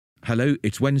Hello,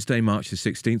 it's Wednesday, March the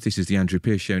 16th. This is the Andrew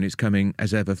Pierce Show, and it's coming,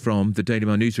 as ever, from the Daily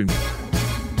Mail newsroom.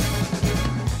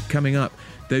 Coming up,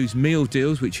 those meal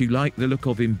deals which you like the look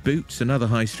of in Boots and other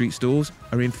high street stores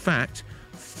are in fact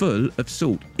full of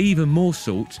salt, even more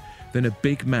salt than a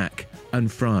Big Mac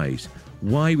and fries.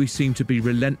 Why we seem to be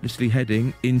relentlessly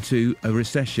heading into a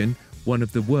recession, one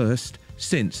of the worst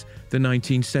since the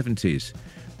 1970s.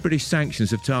 British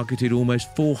sanctions have targeted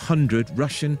almost 400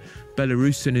 Russian,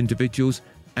 Belarusian individuals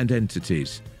and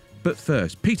entities. But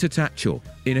first, Peter Tatchell,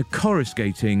 in a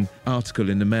coruscating article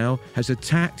in the Mail, has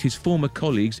attacked his former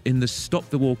colleagues in the Stop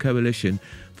the War coalition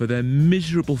for their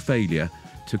miserable failure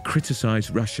to criticise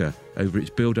Russia over its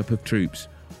build-up of troops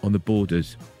on the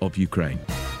borders of Ukraine.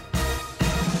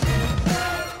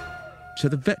 So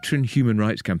the veteran human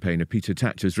rights campaigner Peter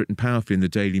Tatchell has written powerfully in the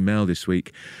Daily Mail this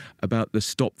week about the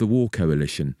Stop the War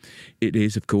coalition. It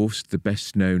is, of course, the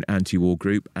best-known anti-war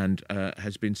group and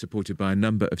has been supported by a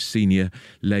number of senior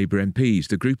Labour MPs.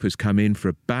 The group has come in for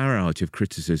a barrage of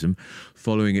criticism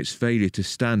following its failure to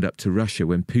stand up to Russia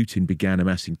when Putin began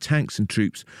amassing tanks and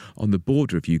troops on the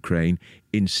border of Ukraine.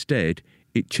 Instead,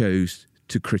 it chose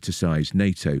to criticise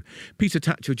NATO. Peter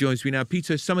Tatchell joins me now.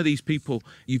 Peter, some of these people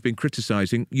you've been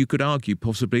criticising, you could argue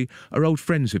possibly are old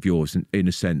friends of yours in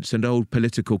a sense, and old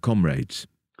political comrades.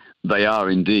 They are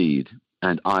indeed.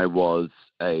 And I was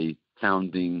a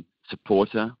founding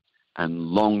supporter and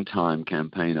long-time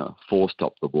campaigner for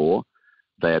Stop the War.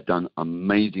 They have done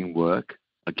amazing work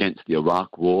against the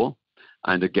Iraq War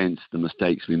and against the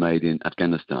mistakes we made in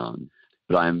Afghanistan.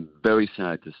 But I am very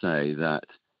sad to say that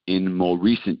in more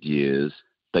recent years,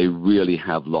 they really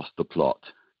have lost the plot.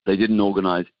 They didn't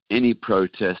organize any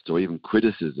protests or even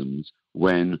criticisms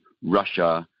when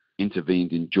Russia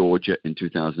intervened in Georgia in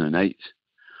 2008,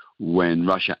 when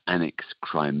Russia annexed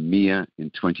Crimea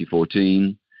in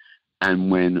 2014,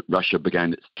 and when Russia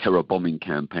began its terror bombing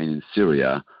campaign in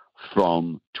Syria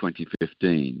from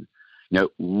 2015.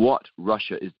 What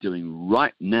Russia is doing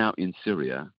right now in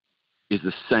Syria is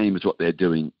the same as what they're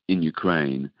doing in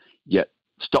Ukraine, yet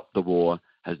Stop the War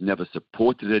has never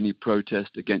supported any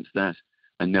protest against that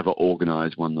and never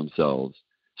organized one themselves.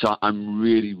 So I'm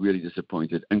really, really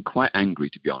disappointed and quite angry,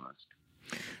 to be honest.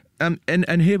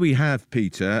 And here we have,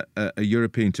 Peter, a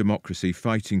European democracy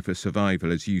fighting for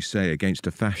survival, as you say, against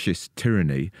a fascist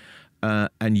tyranny.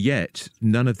 And yet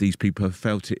none of these people have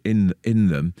felt it in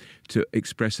them to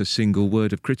express a single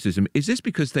word of criticism. Is this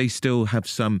because they still have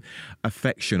some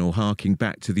affection or harking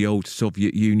back to the old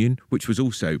Soviet Union, which was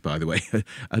also, by the way,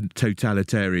 a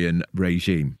totalitarian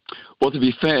regime? Well, to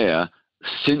be fair,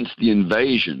 since the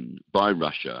invasion by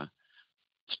Russia,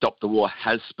 Stop the War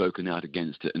has spoken out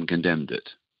against it and condemned it.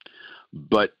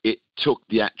 But it took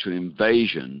the actual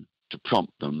invasion to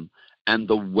prompt them, and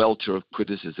the welter of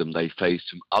criticism they faced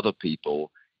from other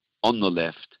people on the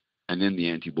left and in the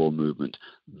anti-war movement.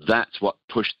 That's what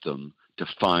pushed them to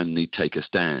finally take a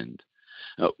stand.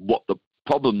 What the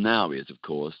problem now is, of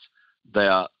course, they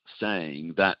are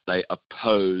saying that they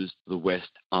oppose the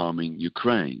West arming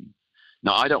Ukraine.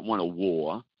 Now, I don't want a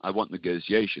war. I want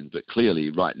negotiations. But clearly,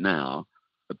 right now,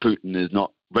 Putin is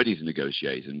not ready to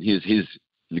negotiate. And his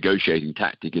negotiating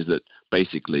tactic is that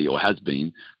basically, or has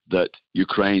been, that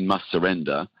Ukraine must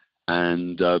surrender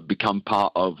and become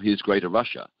part of his greater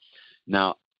Russia.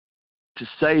 Now, to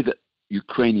say that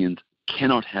Ukrainians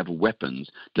cannot have weapons,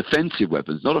 defensive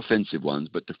weapons, not offensive ones,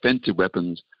 but defensive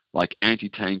weapons like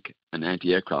anti-tank and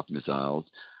anti-aircraft missiles,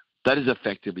 that is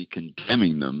effectively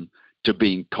condemning them to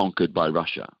being conquered by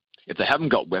Russia. If they haven't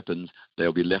got weapons,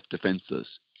 they'll be left defenseless.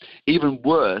 Even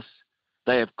worse,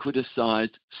 they have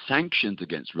criticized sanctions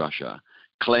against Russia,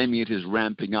 claiming it is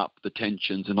ramping up the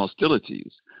tensions and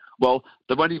hostilities. Well,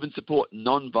 they won't even support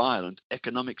non-violent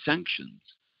economic sanctions.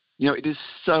 It is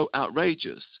so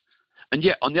outrageous. And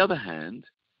yet, on the other hand,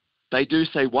 they do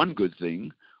say one good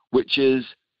thing, which is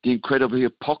the incredible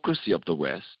hypocrisy of the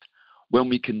West when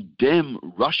we condemn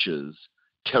Russia's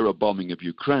terror bombing of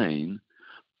Ukraine,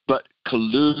 but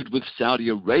collude with Saudi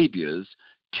Arabia's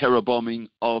terror bombing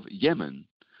of Yemen.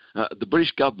 The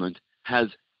British government has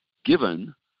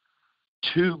given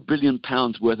 £2 billion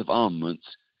worth of armaments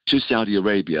to Saudi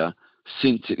Arabia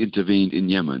since it intervened in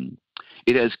Yemen.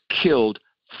 It has killed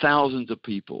thousands of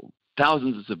people,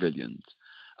 thousands of civilians.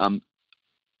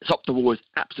 Stop the War is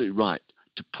absolutely right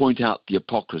to point out the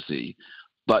hypocrisy,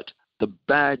 but the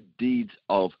bad deeds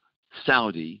of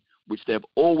Saudi, which they have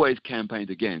always campaigned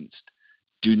against,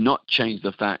 do not change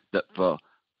the fact that for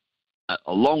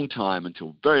a long time,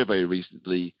 until very, very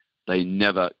recently, they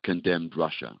never condemned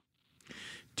Russia.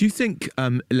 Do you think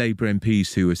Labour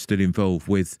MPs who are still involved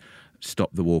with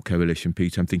Stop the War Coalition,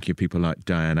 Pete? I'm thinking of people like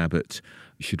Diane Abbott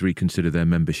should reconsider their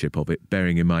membership of it,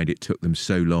 bearing in mind it took them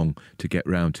so long to get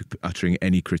round to uttering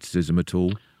any criticism at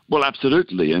all. Well,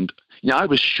 absolutely. And I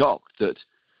was shocked that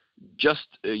just,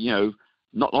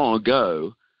 not long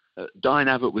ago, Diane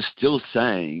Abbott was still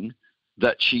saying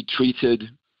that she treated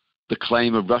the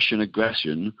claim of Russian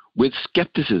aggression with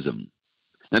skepticism.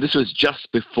 Now, this was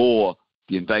just before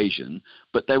the invasion,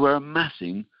 but they were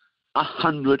amassing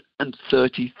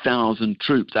 130,000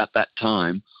 troops at that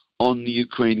time on the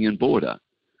Ukrainian border.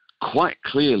 Quite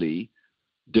clearly,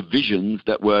 divisions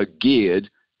that were geared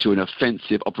to an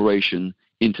offensive operation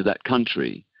into that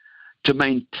country. To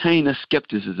maintain a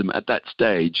skepticism at that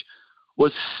stage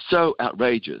was so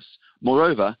outrageous.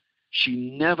 Moreover, she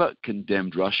never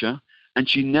condemned Russia, and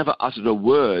she never uttered a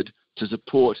word to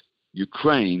support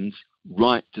Ukraine's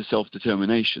right to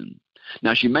self-determination.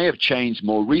 Now, she may have changed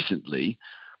more recently,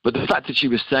 but the fact that she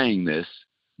was saying this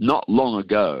not long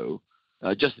ago,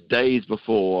 just days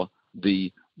before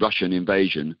the Russian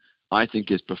invasion, I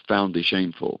think is profoundly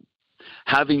shameful.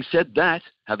 Having said that,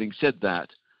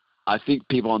 I think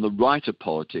people on the right of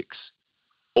politics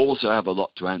also have a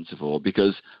lot to answer for,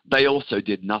 because they also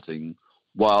did nothing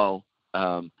while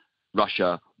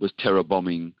Russia was terror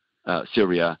bombing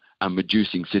Syria and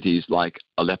reducing cities like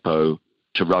Aleppo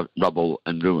to rubble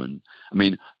and ruin. I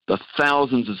mean, the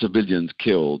thousands of civilians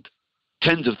killed,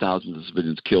 tens of thousands of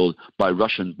civilians killed by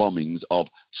Russian bombings of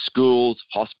schools,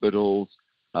 hospitals,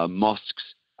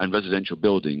 mosques, and residential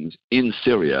buildings in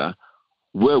Syria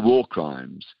were war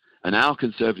crimes. And our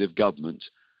Conservative government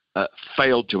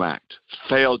failed to act,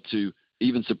 failed to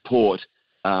even support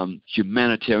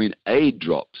humanitarian aid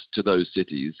drops to those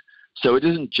cities. So it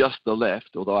isn't just the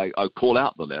left, although I call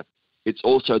out the left, it's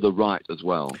also the right as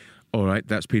well. All right,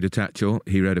 that's Peter Tatchell.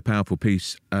 He wrote a powerful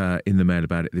piece in the Mail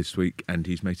about it this week, and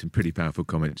he's made some pretty powerful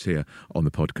comments here on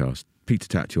the podcast. Peter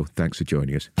Tatchell, thanks for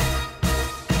joining us.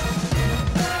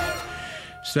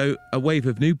 So, a wave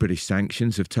of new British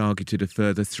sanctions have targeted a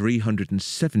further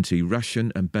 370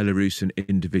 Russian and Belarusian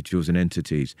individuals and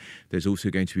entities. There's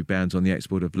also going to be bans on the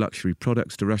export of luxury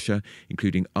products to Russia,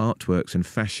 including artworks and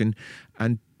fashion,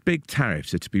 and big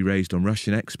tariffs are to be raised on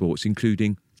Russian exports,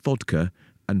 including vodka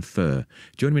and fur.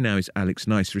 Joining me now is Alex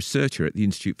Nice, researcher at the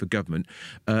Institute for Government,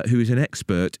 who is an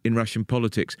expert in Russian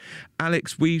politics.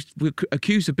 Alex, we're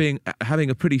accused of having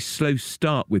a pretty slow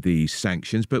start with these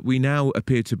sanctions, but we now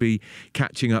appear to be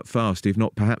catching up fast, if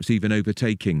not perhaps even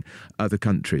overtaking other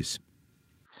countries.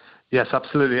 Yes,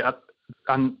 absolutely.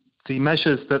 And the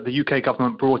measures that the UK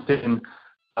government brought in,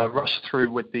 rushed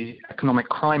through with the Economic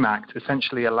Crime Act,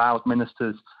 essentially allowed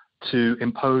ministers to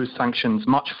impose sanctions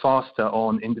much faster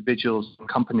on individuals and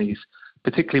companies,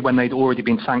 particularly when they'd already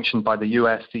been sanctioned by the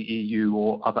US, the EU,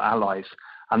 or other allies.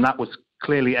 And that was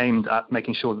clearly aimed at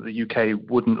making sure that the UK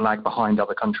wouldn't lag behind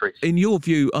other countries. In your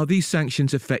view, are these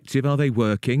sanctions effective? Are they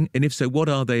working? And if so, what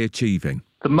are they achieving?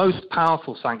 The most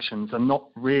powerful sanctions are not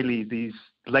really these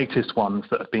latest ones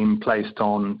that have been placed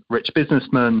on rich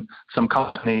businessmen, some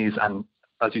companies, and,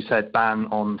 as you said, ban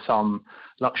on some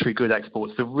luxury good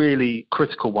exports. The really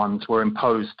critical ones were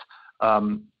imposed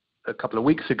a couple of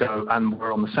weeks ago and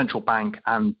were on the central bank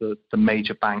and the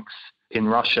major banks in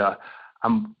Russia.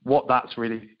 And what that's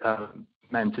really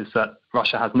meant is that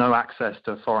Russia has no access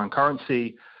to foreign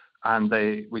currency, and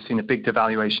we've seen a big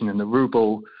devaluation in the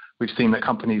ruble. We've seen that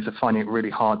companies are finding it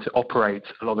really hard to operate.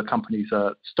 A lot of companies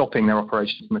are stopping their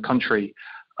operations in the country.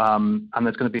 And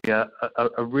there's going to be a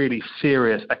really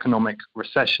serious economic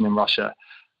recession in Russia.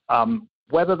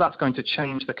 Whether that's going to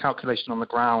change the calculation on the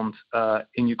ground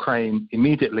in Ukraine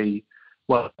immediately,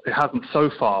 well, it hasn't so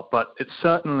far, but it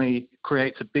certainly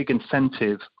creates a big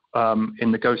incentive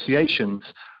in negotiations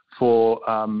for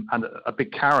and a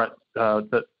big carrot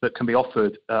that can be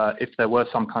offered if there were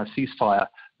some kind of ceasefire,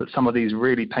 that some of these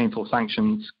really painful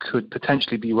sanctions could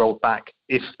potentially be rolled back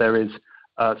if there is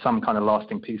some kind of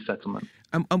lasting peace settlement.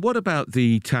 And what about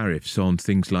the tariffs on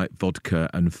things like vodka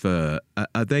and fur?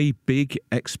 Are they big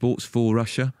exports for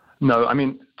Russia? No, I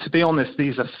mean, to be honest,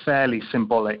 these are fairly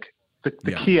symbolic. The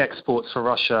key exports for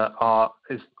Russia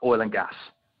is oil and gas.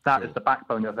 That is the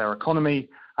backbone of their economy.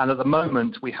 And at the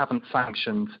moment, we haven't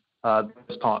sanctioned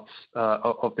those parts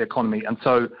of the economy. And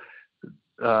so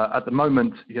at the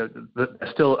moment, they're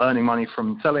still earning money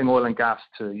from selling oil and gas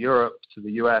to Europe, to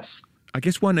the US. I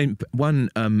guess one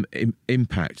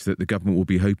impact that the government will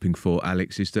be hoping for,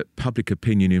 Alex, is that public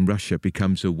opinion in Russia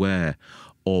becomes aware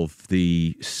of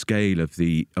the scale of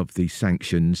the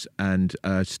sanctions and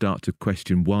start to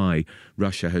question why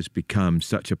Russia has become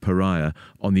such a pariah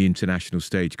on the international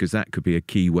stage, because that could be a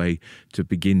key way to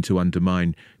begin to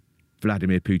undermine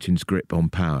Vladimir Putin's grip on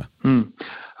power.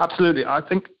 Absolutely. I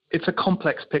think it's a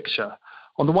complex picture.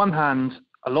 On the one hand,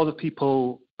 a lot of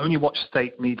people only watch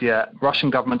state media, Russian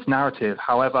government's narrative,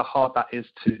 however hard that is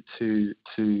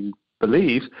to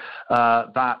believe,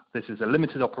 that this is a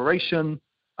limited operation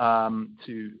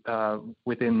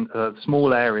within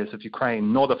small areas of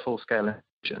Ukraine, not a full-scale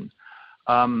invasion.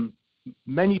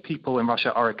 Many people in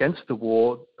Russia are against the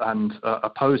war and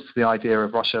opposed to the idea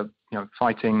of Russia,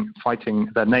 fighting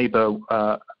their neighbor,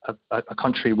 a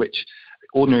country which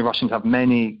ordinary Russians have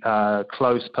many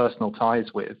close personal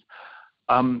ties with.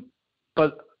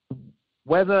 But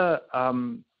whether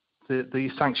the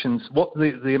sanctions, what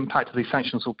the impact of these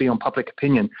sanctions will be on public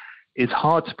opinion is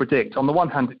hard to predict. On the one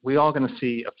hand, we are going to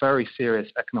see a very serious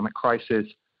economic crisis,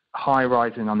 high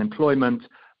rise in unemployment.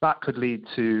 That could lead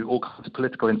to all kinds of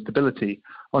political instability.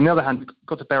 On the other hand, we've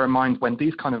got to bear in mind when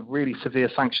these kind of really severe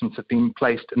sanctions have been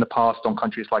placed in the past on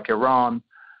countries like Iran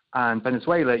and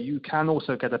Venezuela, you can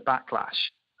also get a backlash.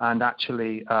 And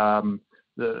actually,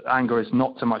 the anger is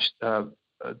not so much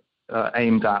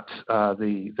aimed at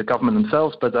the government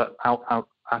themselves, but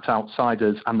at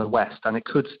outsiders and the West. And it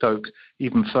could stoke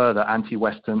even further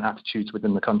anti-Western attitudes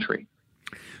within the country.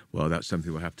 Well, that's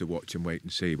something we'll have to watch and wait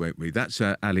and see, won't we? That's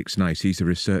Alex Nice. He's a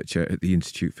researcher at the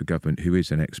Institute for Government who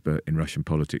is an expert in Russian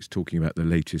politics, talking about the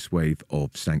latest wave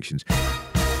of sanctions.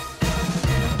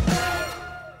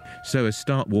 So a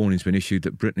stark warning's been issued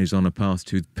that Britain is on a path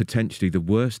to potentially the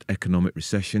worst economic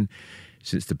recession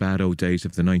since the bad old days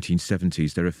of the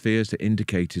 1970s. There are fears that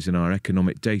indicators in our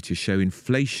economic data show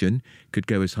inflation could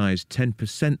go as high as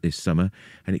 10% this summer,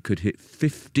 and it could hit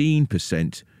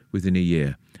 15% within a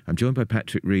year. I'm joined by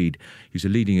Patrick Reed, who's a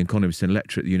leading economist and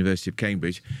lecturer at the University of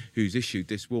Cambridge, who's issued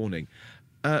this warning.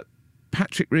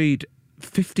 Patrick Reed,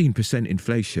 15%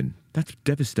 inflation, that's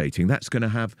devastating. That's going to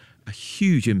have a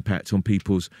huge impact on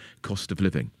people's cost of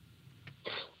living.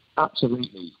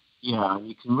 Absolutely. Yeah, and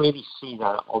you can really see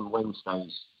that on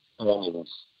Wednesday's earnings.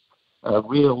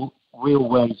 Real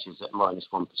wages at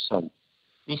 -1%.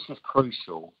 This is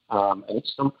crucial, and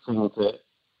it's something that,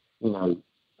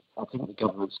 I think the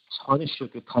government's kind of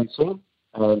sugarcoating.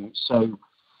 So,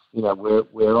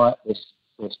 we're at this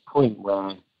point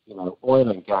where, oil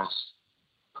and gas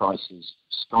prices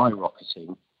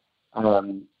skyrocketing,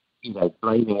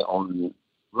 blaming it on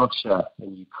Russia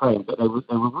and Ukraine, but they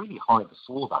were really high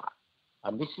before that.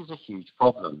 And this is a huge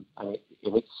problem, and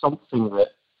it's something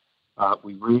that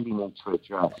we really need to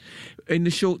address. In the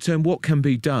short term, what can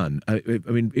be done?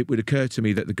 It would occur to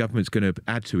me that the government's going to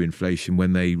add to inflation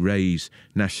when they raise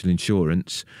national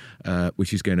insurance,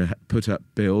 which is going to put up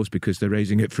bills because they're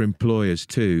raising it for employers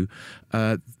too.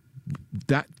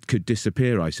 That could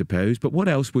disappear, I suppose. But what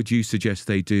else would you suggest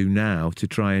they do now to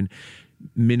try and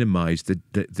minimise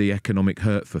the economic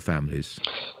hurt for families?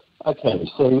 Okay,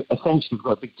 so essentially we've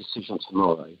got a big decision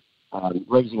tomorrow.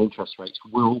 Raising interest rates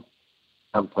will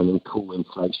dampen and cool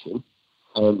inflation,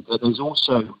 but there's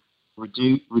also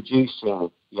reducing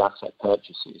the asset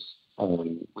purchases,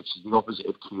 which is the opposite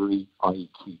of QE, i.e.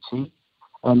 QT.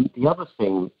 The other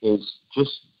thing is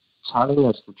just telling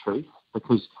us the truth,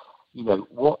 because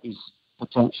what is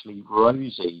potentially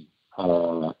rosy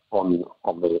on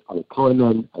the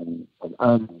unemployment and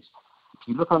earnings, if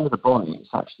you look under the bonnet,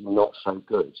 it's actually not so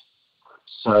good.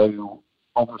 So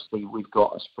obviously we've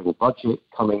got a spring budget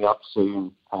coming up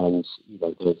soon, and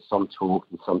there's some talk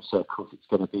in some circles it's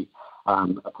going to be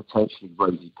a potentially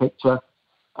rosy picture.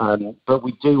 But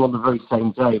we do, on the very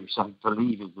same day, which I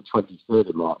believe is the 23rd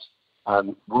of March,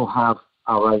 we'll have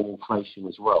our own inflation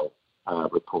as well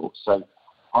report. So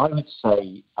I would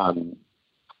say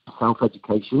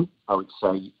self-education. I would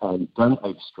say don't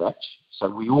overstretch. So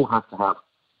we all have to have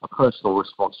a personal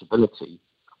responsibility,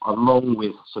 along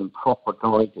with some proper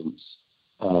guidance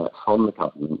from the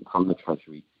government, from the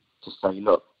Treasury, to say,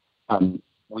 look,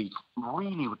 we've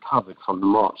really recovered from the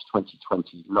March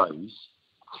 2020 lows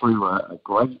through a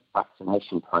great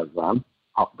vaccination program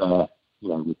up there,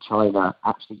 with China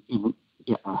actually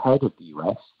ahead of the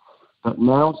US. But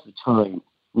now's the time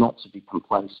not to be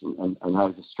complacent and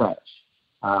overstretch.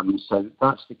 So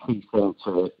that's the key thing,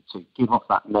 to give off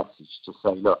that message, to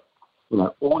say, look,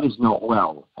 all is not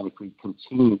well, and if we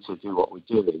continue to do what we're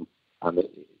doing,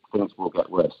 things will get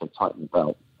worse. So tighten the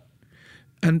belt.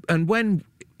 And when,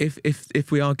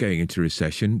 if we are going into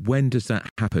recession, when does that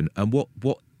happen? And what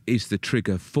is the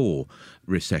trigger for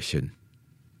recession?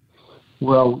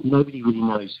 Well, nobody really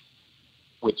knows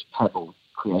which pebble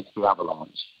creates the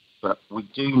avalanche, but we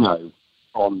do know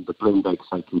on the Bloomberg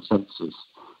consensus,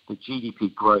 the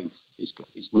GDP growth is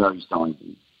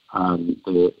nosediving.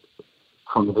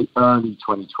 From the early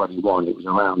 2021, it was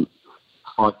around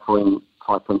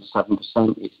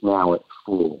 5.7%. It's now at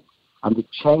 4%. And the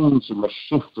change in the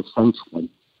shift of sentiment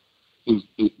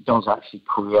it does actually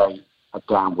create a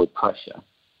downward pressure.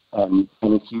 And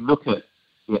if you look at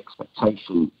the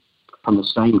expectation from the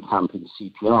same camp in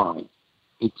the CPI,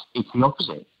 it's the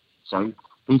opposite. So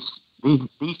these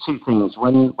two things,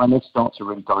 when they start to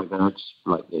really diverge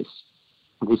like this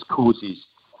causes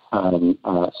a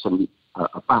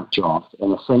backdraft,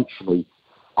 and essentially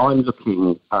I'm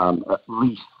looking at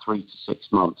least 3 to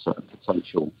 6 months at a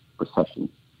potential recession.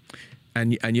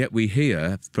 And yet we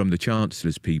hear from the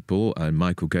Chancellor's people, and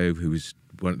Michael Gove, who was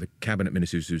one of the cabinet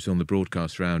ministers who was on the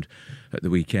broadcast round at the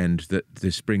weekend, that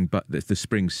the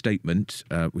spring statement,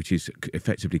 which is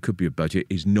effectively could be a budget,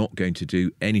 is not going to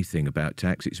do anything about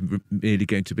tax. It's merely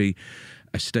going to be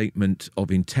a statement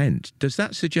of intent. Does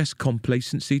that suggest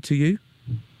complacency to you?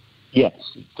 Yes,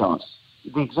 it does.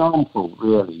 The example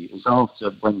really is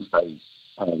after Wednesday's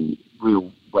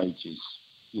real wages,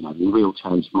 in real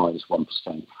terms,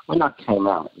 -1%. When that came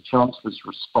out, the Chancellor's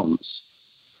response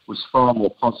was far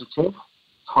more positive,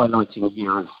 highlighting a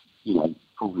year of,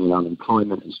 falling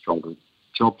unemployment and stronger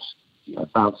jobs,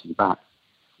 bouncing back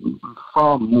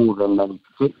far more than many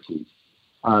predicted.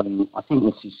 I think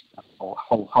this is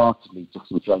wholeheartedly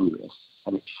disingenuous,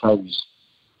 and it shows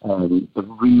the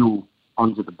real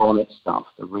under the bonnet stuff.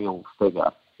 The real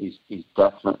figure is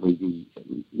definitely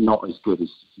not as good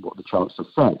as what the Chancellor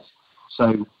says.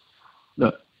 So,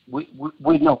 look,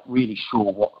 we're not really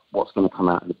sure what's going to come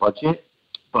out in the budget,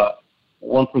 but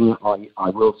one thing that I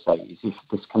will say is if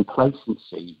this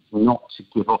complacency not to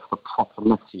give off the proper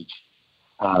message,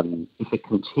 if it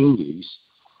continues,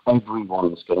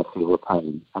 everyone is going to feel the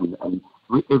pain, and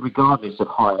regardless of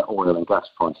higher oil and gas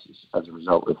prices as a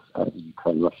result of the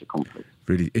Ukraine-Russia conflict.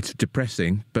 Really, it's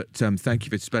depressing, but thank you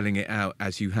for spelling it out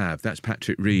as you have. That's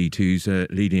Patrick Reed, who's a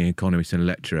leading economist and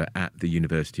lecturer at the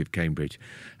University of Cambridge,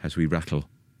 as we rattle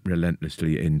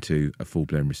relentlessly into a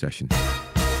full-blown recession.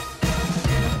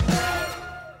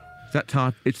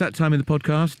 It's that time in the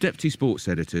podcast. Deputy Sports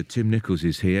Editor Tim Nichols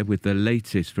is here with the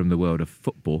latest from the world of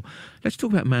football. Let's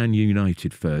talk about Man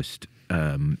United first,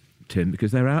 Tim,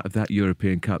 because they're out of that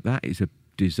European Cup. That is a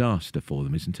disaster for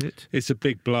them, isn't it? It's a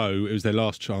big blow. It was their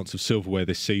last chance of silverware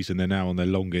this season. They're now on their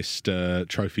longest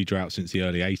trophy drought since the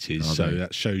early 80s. So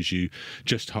that shows you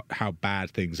just how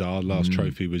bad things are. Last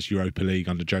trophy was Europa League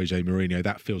under Jose Mourinho.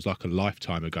 That feels like a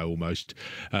lifetime ago almost,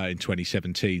 in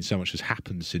 2017. So much has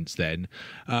happened since then.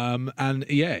 And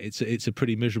yeah, it's a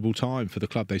pretty miserable time for the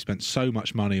club. They spent so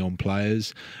much money on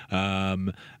players,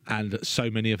 and so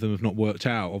many of them have not worked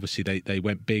out. Obviously, they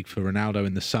went big for Ronaldo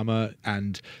in the summer,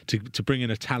 and to bring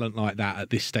in a talent like that at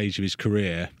this stage of his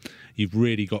career, you've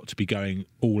really got to be going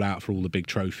all out for all the big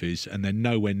trophies, and they're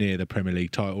nowhere near the Premier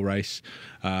League title race.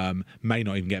 May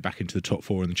not even get back into the top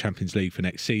four in the Champions League for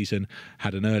next season.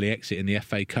 Had an early exit in the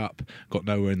FA Cup, got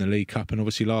nowhere in the League Cup, and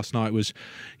obviously last night was,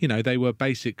 they were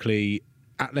basically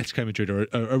Atletico Madrid are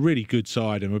a really good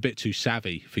side and were a bit too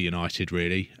savvy for United,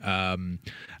 really.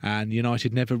 And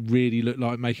United never really looked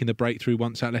like making the breakthrough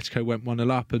once Atletico went 1-0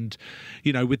 up. And,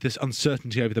 with this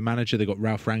uncertainty over the manager, they got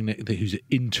Ralph Rangnick, who's an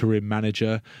interim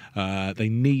manager. They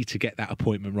need to get that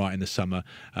appointment right in the summer.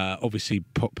 Obviously,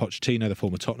 Pochettino, the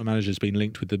former Tottenham manager, has been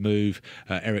linked with the move.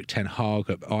 Eric Ten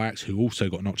Hag at Ajax, who also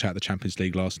got knocked out of the Champions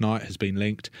League last night, has been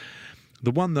linked. The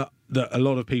one that a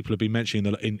lot of people have been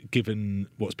mentioning, given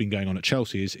what's been going on at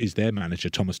Chelsea, is their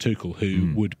manager, Thomas Tuchel,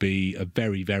 who would be a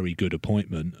very, very good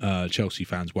appointment. Chelsea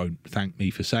fans won't thank me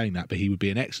for saying that, but he would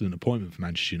be an excellent appointment for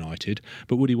Manchester United.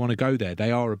 But would he want to go there?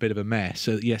 They are a bit of a mess.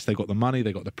 Yes, they've got the money,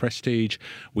 they've got the prestige.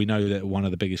 We know they're one of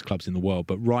the biggest clubs in the world.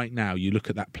 But right now, you look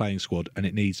at that playing squad and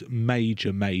it needs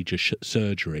major, major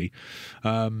surgery.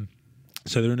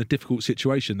 So they're in a difficult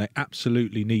situation. They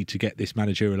absolutely need to get this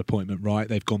managerial appointment right.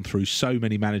 They've gone through so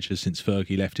many managers since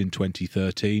Fergie left in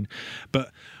 2013.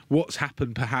 But what's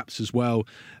happened perhaps as well,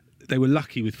 they were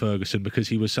lucky with Ferguson because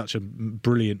he was such a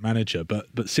brilliant manager.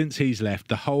 But since he's left,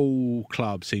 the whole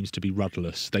club seems to be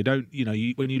rudderless. They don't,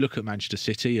 when you look at Manchester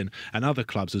City and other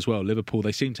clubs as well, Liverpool,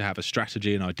 they seem to have a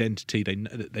strategy and identity.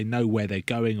 They know where they're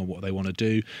going and what they want to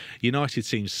do. United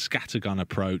seems scattergun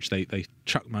approach. They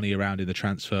chuck money around in the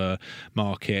transfer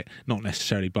market, not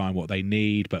necessarily buying what they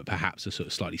need, but perhaps a sort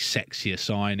of slightly sexier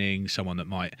signing, someone that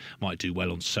might do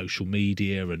well on social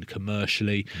media and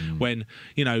commercially. When,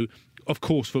 of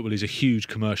course, football is a huge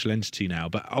commercial entity now,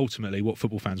 but ultimately what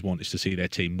football fans want is to see their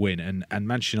team win. And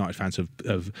Manchester United fans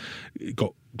have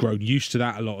grown used to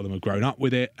that. A lot of them have grown up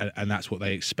with it, and that's what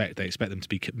they expect. They expect them to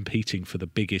be competing for the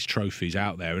biggest trophies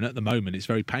out there. And at the moment, it's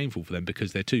very painful for them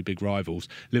because their two big rivals,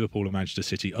 Liverpool and Manchester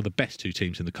City, are the best two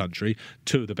teams in the country,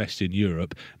 two of the best in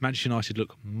Europe. Manchester United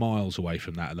look miles away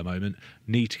from that at the moment.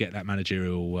 Need to get that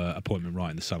managerial appointment right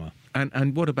in the summer.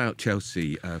 And what about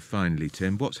Chelsea, finally,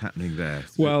 Tim? What's happening there?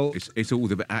 Well, it's all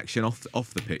the action off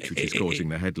the pitch which is causing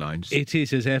the headlines. It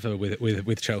is as ever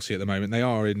with Chelsea at the moment. They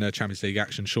are in Champions League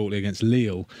action shortly against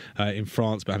Lille in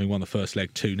France, but having won the first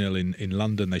leg 2-0 in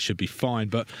London, they should be fine.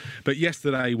 But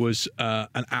yesterday was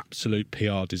an absolute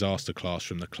PR disaster class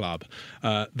from the club.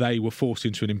 They were forced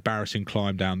into an embarrassing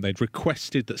climb down. They'd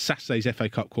requested that Saturday's FA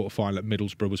Cup quarter-final at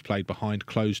Middlesbrough was played behind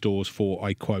closed doors for,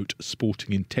 I quote,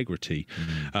 sporting integrity.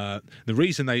 The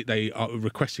reason they are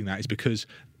requesting that is because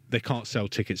they can't sell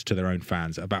tickets to their own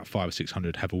fans. About 500 or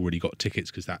 600 have already got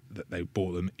tickets because that they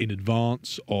bought them in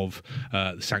advance of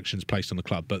the sanctions placed on the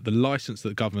club. But the licence that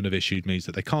the government have issued means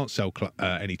that they can't sell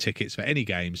any tickets for any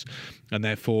games, and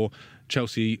therefore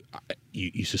Chelsea,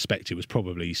 you suspect it was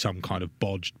probably some kind of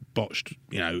botched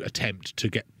attempt to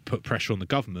put pressure on the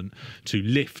government to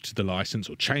lift the licence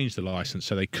or change the licence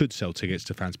so they could sell tickets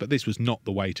to fans. But this was not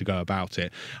the way to go about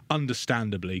it.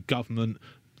 Understandably, government,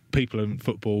 people in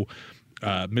football,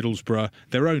 Middlesbrough,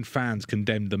 their own fans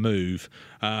condemned the move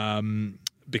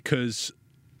because,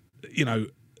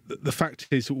 the fact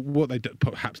is what they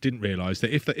perhaps didn't realise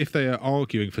that if they are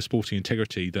arguing for sporting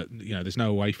integrity that there's no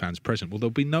away fans present, well,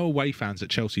 there'll be no away fans at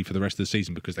Chelsea for the rest of the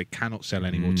season because they cannot sell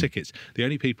any more tickets. The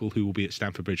only people who will be at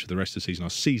Stamford Bridge for the rest of the season are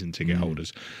season ticket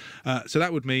holders. So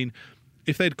that would mean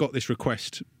if they'd got this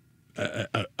request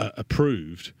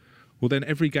approved, well, then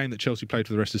every game that Chelsea played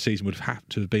for the rest of the season would have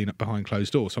to have been behind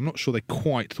closed doors. So I'm not sure they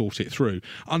quite thought it through.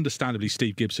 Understandably,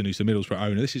 Steve Gibson, who's the Middlesbrough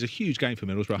owner, this is a huge game for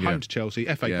Middlesbrough, home to Chelsea,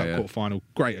 FA Cup quarter-final,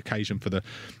 great occasion for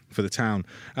the town.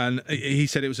 And he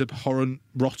said it was abhorrent,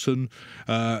 rotten,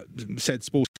 said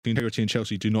sporting integrity and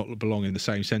Chelsea do not belong in the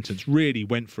same sentence, really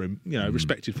went for him.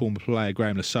 Respected former player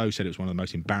Graham Lasso said it was one of the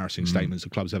most embarrassing statements the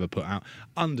club's ever put out.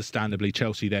 Understandably,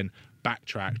 Chelsea then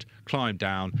backtracked, climbed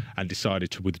down and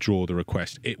decided to withdraw the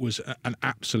request. It was an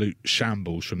absolute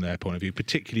shambles from their point of view,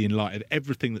 particularly in light of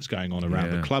everything that's going on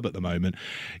around the club at the moment.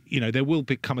 There will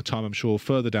come a time, I'm sure,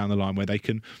 further down the line where they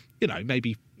can,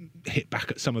 maybe hit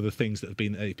back at some of the things that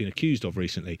they've been accused of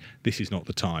recently. This is not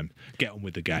the time. Get on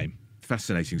with the game.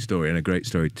 Fascinating story and a great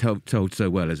story told so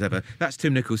well as ever. That's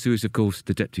Tim Nichols, who is, of course,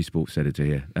 the Deputy Sports Editor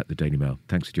here at the Daily Mail.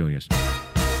 Thanks for joining us.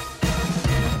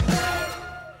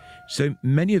 So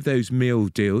many of those meal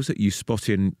deals that you spot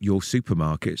in your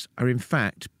supermarkets are in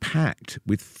fact packed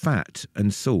with fat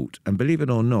and salt. And believe it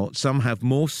or not, some have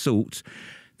more salt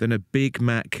than a Big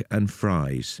Mac and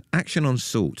fries. Action on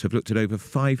Salt have looked at over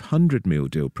 500 meal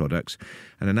deal products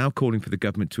and are now calling for the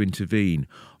government to intervene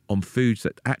on foods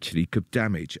that actually could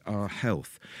damage our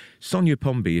health. Sonia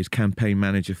Pomby is campaign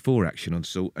manager for Action on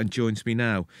Salt and joins me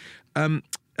now.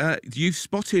 You've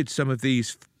spotted some of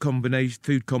these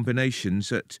food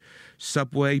combinations at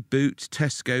Subway, Boots,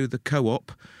 Tesco, the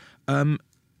Co-op, and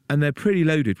they're pretty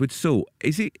loaded with salt.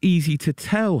 Is it easy to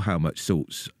tell how much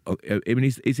salt's?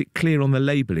 Is it clear on the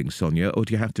labelling, Sonia, or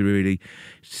do you have to really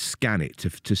scan it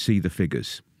to see the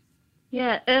figures?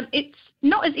 Yeah, it's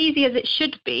not as easy as it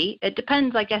should be. It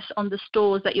depends, I guess, on the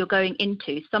stores that you're going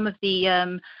into. Some of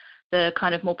the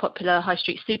kind of more popular high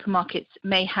street supermarkets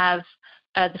may have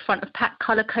the front of pack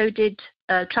colour-coded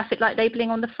traffic light labelling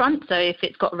on the front. So if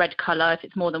it's got a red colour, if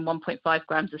it's more than 1.5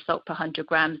 grams of salt per 100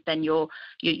 grams, then you'll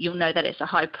know that it's a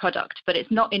high product. But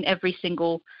it's not in every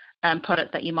single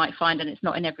product that you might find, and it's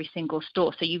not in every single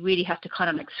store. So you really have to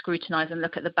kind of scrutinise and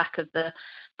look at the back of the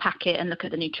packet and look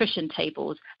at the nutrition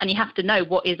tables. And you have to know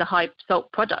what is a high salt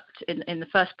product in the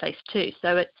first place too.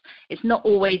 So it's not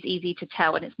always easy to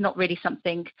tell, and it's not really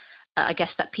something, I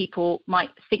guess, that people might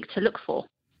think to look for.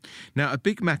 Now, a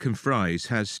Big Mac and fries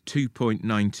has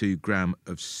 2.92 gram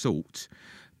of salt.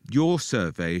 Your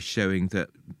survey is showing that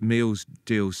meals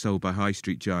deals sold by high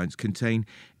street giants contain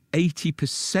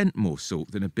 80% more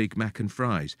salt than a Big Mac and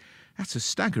fries. That's a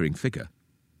staggering figure.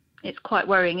 It's quite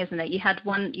worrying, isn't it? You had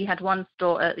one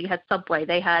store, you had Subway.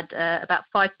 They had about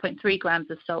 5.3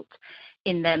 grams of salt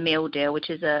in their meal deal,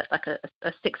 which is a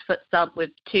 6-foot sub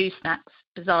with 2 snacks,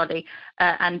 bizarrely,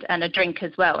 and a drink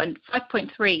as well. And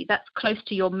 5.3, that's close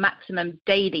to your maximum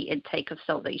daily intake of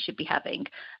salt that you should be having.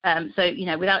 So,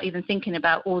 without even thinking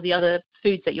about all the other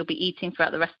foods that you'll be eating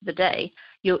throughout the rest of the day,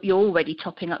 you're already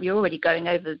topping up, you're already going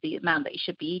over the amount that you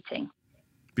should be eating.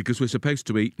 Because we're supposed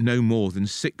to eat no more than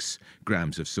 6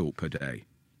 grams of salt per day.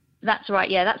 That's right.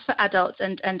 Yeah, that's for adults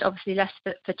and obviously less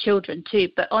for children too.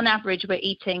 But on average, we're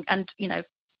eating, and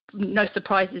no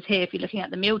surprises here if you're looking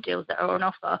at the meal deals that are on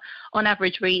offer. On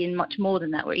average, we're eating much more than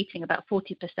that. We're eating about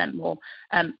 40% more.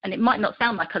 And it might not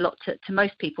sound like a lot to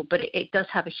most people, but it does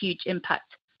have a huge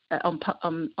impact on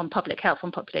public health,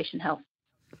 on population health.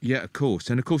 Yeah, of course.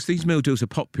 And of course, these meal deals are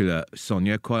popular,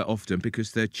 Sonia, quite often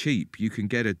because they're cheap. You can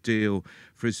get a deal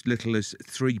for as little as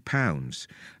 £3,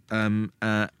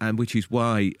 and which is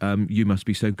why you must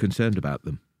be so concerned about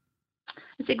them.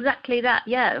 It's exactly that.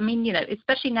 Yeah. I mean,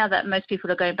 especially now that most people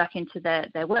are going back into their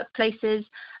workplaces,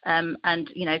 and,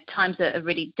 times are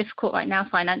really difficult right now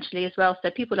financially as well. So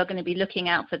people are going to be looking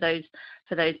out for those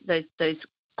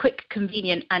quick,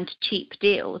 convenient and cheap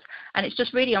deals. And it's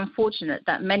just really unfortunate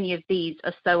that many of these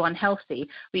are so unhealthy.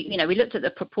 We looked at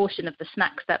the proportion of the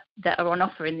snacks that are on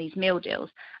offer in these meal deals,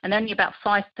 and only about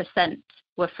 5%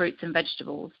 were fruits and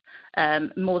vegetables.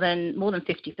 More than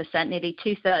 50%, nearly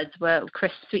 2/3 were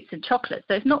crisps, sweets and chocolate.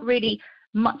 So it's not really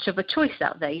much of a choice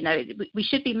out there. We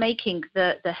should be making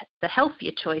the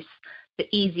healthier choice, the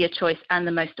easier choice, and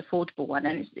the most affordable one.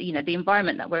 And the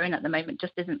environment that we're in at the moment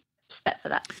just isn't set for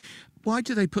that. Why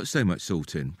do they put so much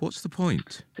salt in? What's the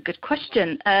point? It's a good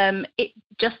question. It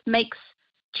just makes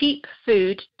cheap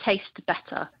food taste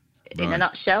better. In Right. a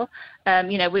nutshell,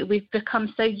 we've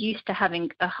become so used to having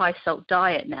a high salt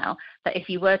diet now that if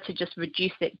you were to just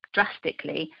reduce it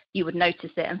drastically, you would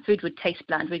notice it, and food would taste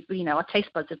bland. Our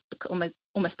taste buds have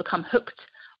almost become hooked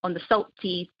on the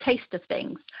salty taste of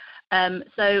things.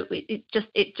 So it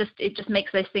just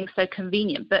makes those things so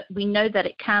convenient. But we know that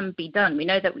it can be done. We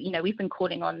know that we've been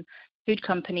calling on food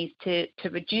companies to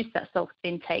reduce that salt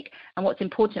intake, and what's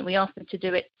important, we ask them to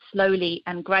do it slowly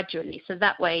and gradually, so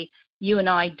that way you and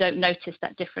I don't notice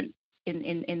that difference in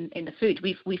the food.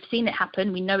 We've seen it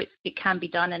happen. We know it can be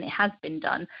done, and it has been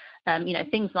done.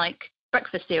 Things like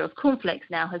breakfast cereal, cornflakes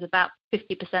now has about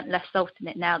 50% less salt in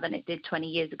it now than it did 20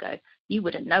 years ago. You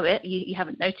wouldn't know it. You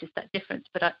haven't noticed that difference.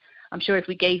 But I'm sure if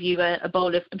we gave you a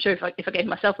bowl of, I'm sure if I gave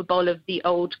myself a bowl of the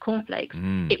old cornflakes,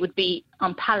 it would be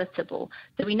unpalatable.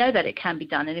 So we know that it can be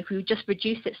done. And if we just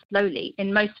reduce it slowly,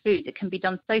 in most foods, it can be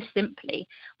done so simply.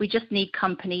 We just need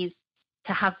companies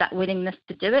to have that willingness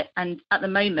to do it. And at the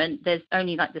moment, there's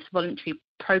only like this voluntary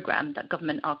program that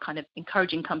government are kind of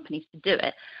encouraging companies to do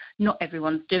it. Not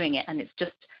everyone's doing it, and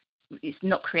it's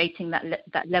not creating that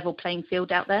level playing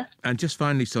field out there. And just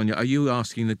finally, Sonia, are you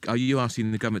asking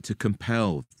the government to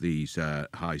compel these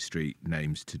high street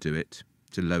names to do it,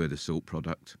 to lower the salt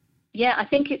product? Yeah, I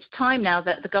think it's time now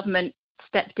that the government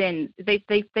stepped in.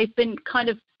 They've been kind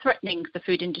of threatening the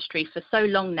food industry for so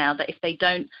long now that if they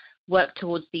don't work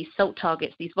towards these salt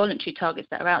targets, these voluntary targets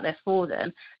that are out there for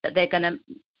them, that they're going to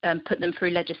put them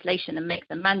through legislation and make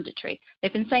them mandatory.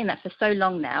 They've been saying that for so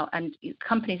long now, and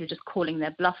companies are just calling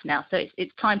their bluff now. So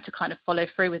it's time to kind of follow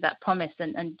through with that promise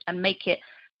and make it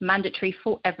mandatory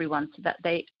for everyone so that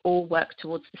they all work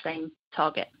towards the same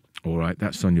target. All right,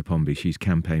 that's Sonia Pomby. She's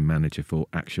campaign manager for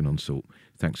Action on Salt.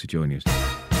 Thanks for joining us.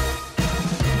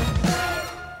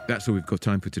 That's all we've got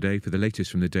time for today. For the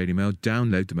latest from the Daily Mail,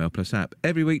 download the Mail Plus app.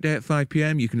 Every weekday at 5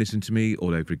 p.m, you can listen to me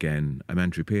all over again. I'm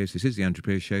Andrew Pearce. This is The Andrew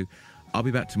Pearce Show. I'll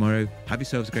be back tomorrow. Have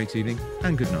yourselves a great evening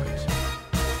and good night.